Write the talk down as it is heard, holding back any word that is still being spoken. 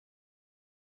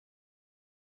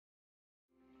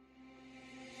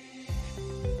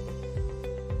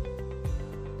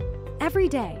Every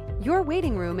day, your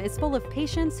waiting room is full of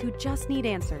patients who just need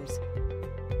answers.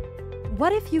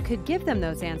 What if you could give them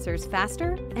those answers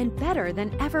faster and better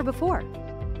than ever before?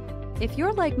 If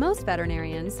you're like most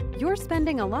veterinarians, you're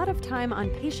spending a lot of time on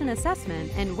patient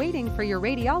assessment and waiting for your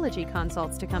radiology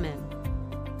consults to come in.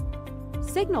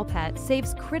 SignalPET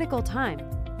saves critical time,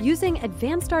 using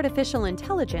advanced artificial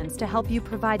intelligence to help you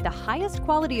provide the highest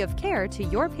quality of care to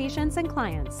your patients and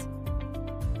clients.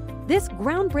 This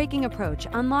groundbreaking approach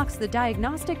unlocks the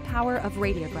diagnostic power of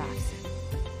radiographs.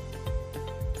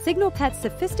 SignalPET's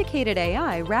sophisticated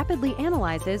AI rapidly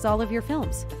analyzes all of your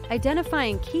films,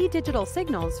 identifying key digital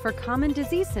signals for common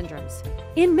disease syndromes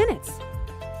in minutes.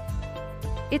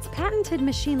 Its patented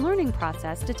machine learning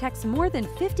process detects more than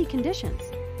 50 conditions,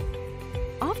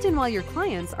 often while your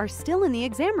clients are still in the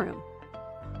exam room.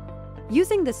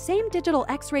 Using the same digital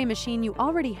X-ray machine you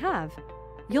already have,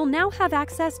 you'll now have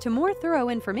access to more thorough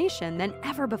information than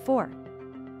ever before.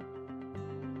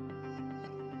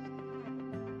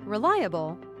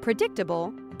 Reliable,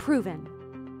 predictable, proven.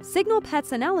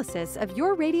 SignalPET's analysis of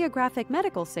your radiographic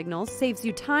medical signals saves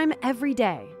you time every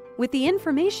day, with the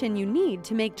information you need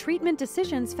to make treatment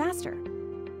decisions faster.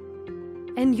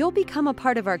 And you'll become a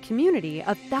part of our community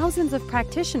of thousands of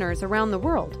practitioners around the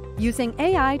world using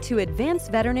AI to advance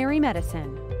veterinary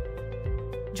medicine.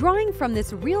 Drawing from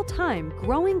this real-time,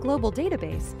 growing global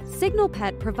database,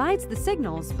 SignalPET provides the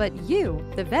signals, but you,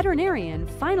 the veterinarian,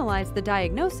 finalize the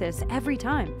diagnosis every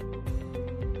time.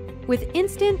 With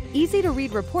instant,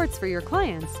 easy-to-read reports for your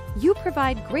clients, you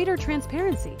provide greater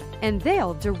transparency, and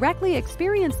they'll directly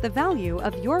experience the value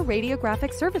of your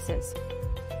radiographic services.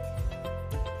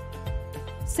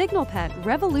 SignalPET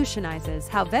revolutionizes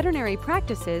how veterinary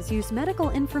practices use medical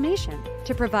information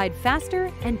to provide faster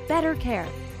and better care.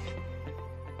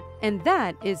 And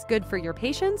that is good for your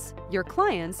patients, your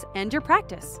clients, and your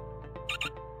practice.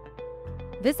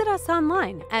 Visit us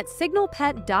online at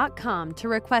signalpet.com to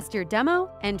request your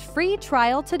demo and free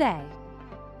trial today.